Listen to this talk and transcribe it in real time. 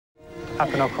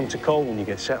Happen I'll come to call when you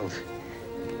get settled.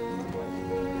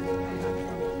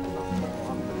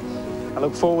 I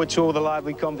look forward to all the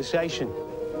lively conversation.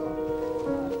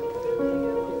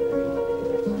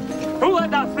 Who let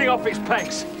that thing off its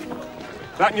pegs?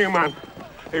 That new man.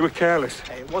 He was careless.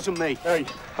 Hey, it wasn't me. Hey,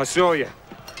 I saw you.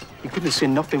 You couldn't have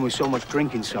seen nothing with so much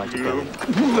drink inside your belly.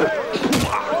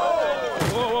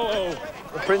 Whoa.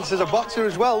 The prince is a boxer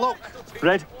as well, look.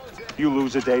 Red, you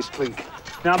lose a day's clink.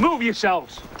 Now move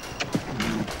yourselves.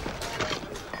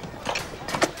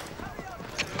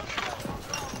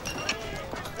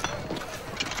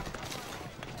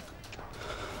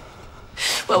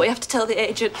 Well, we have to tell the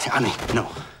agent. Annie, no.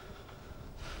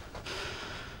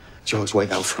 George,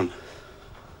 wait out front.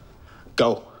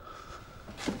 Go.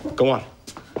 Go on.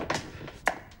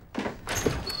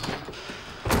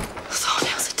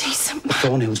 Thornhill's a decent man.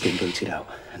 Thornhill's been booted out,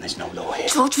 and there's no law here.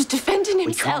 George was defending We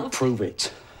himself. can't prove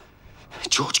it.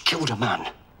 George killed a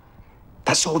man.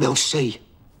 That's all they'll see.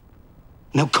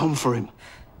 And they'll come for him.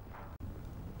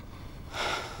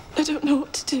 I don't know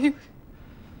what to do.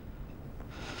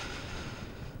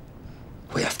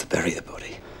 We have to bury the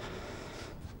body.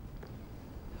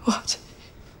 What?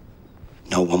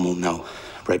 No one will know.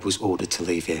 Red was ordered to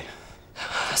leave here.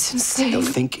 That's insane. They'll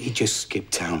think he just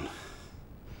skipped town.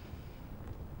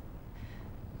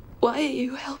 Why are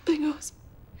you helping us?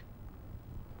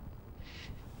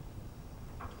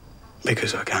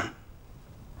 Because I can.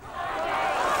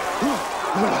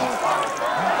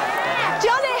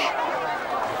 Johnny!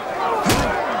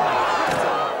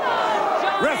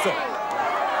 Wrestle!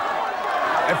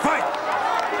 And fight!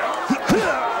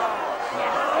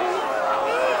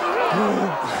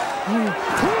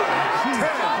 10,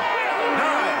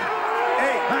 9,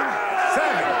 8,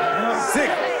 7,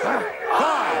 6, 5,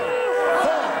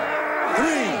 4,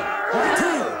 3,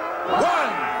 2,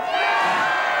 1.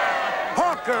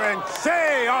 Hawker and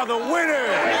Shea are the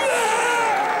winners!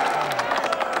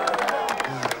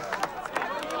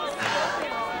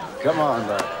 Come on,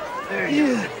 lad.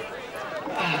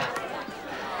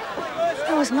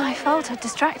 It was my fault. I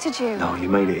distracted you. No, you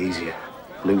made it easier.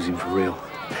 Losing for real.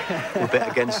 We'll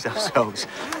bet against ourselves.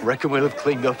 Reckon we'll have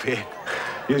cleaned up here.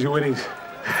 Here's your winnings.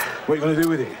 What are you going to do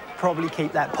with it? Probably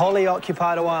keep that Polly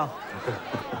occupied a while.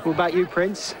 What about you,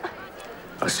 Prince?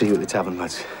 I'll see you at the tavern,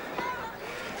 lads.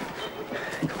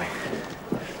 Come here.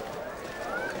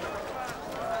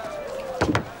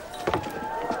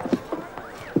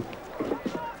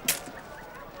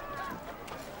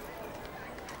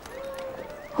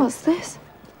 What's this?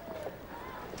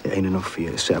 It ain't enough for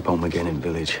you to set up home again in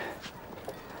village.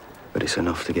 But it's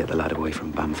enough to get the lad away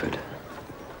from Bamford.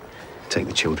 Take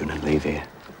the children and leave here.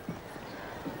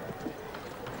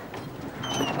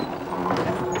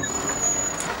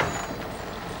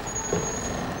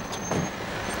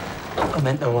 I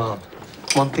meant no harm.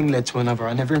 One thing led to another.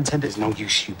 I never intended... There's no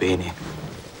use you being here.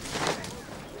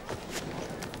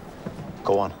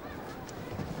 Go on.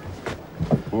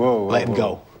 Whoa, Let him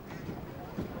go.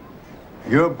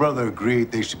 Your brother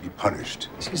agreed they should be punished.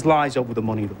 It's his lies over the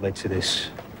money that led to this.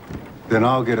 Then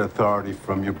I'll get authority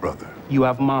from your brother. You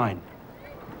have mine.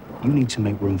 You need to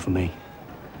make room for me.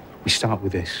 We start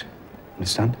with this.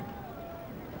 Understand?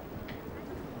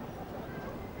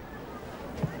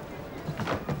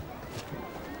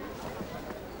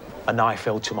 A knife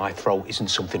held to my throat isn't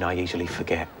something I easily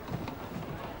forget.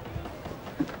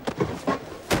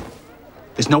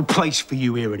 There's no place for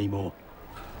you here anymore.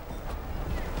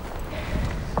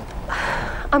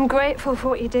 I'm grateful for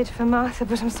what you did for Martha,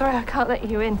 but I'm sorry I can't let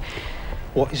you in.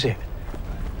 What is it?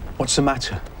 What's the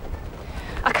matter?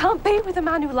 I can't be with a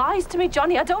man who lies to me,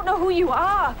 Johnny. I don't know who you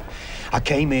are. I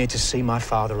came here to see my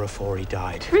father before he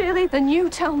died. Really? Then you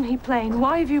tell me plain.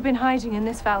 Why have you been hiding in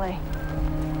this valley?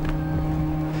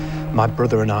 My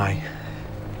brother and I,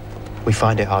 we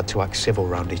find it hard to act civil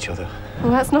round each other.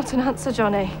 Well, that's not an answer,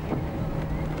 Johnny.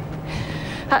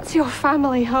 That's your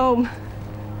family home.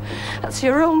 That's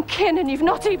your own kin, and you've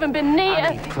not even been near.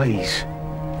 Annie, please.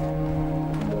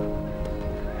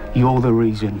 You're the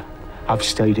reason I've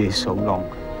stayed here so long.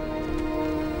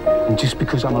 And just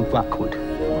because I'm a Blackwood.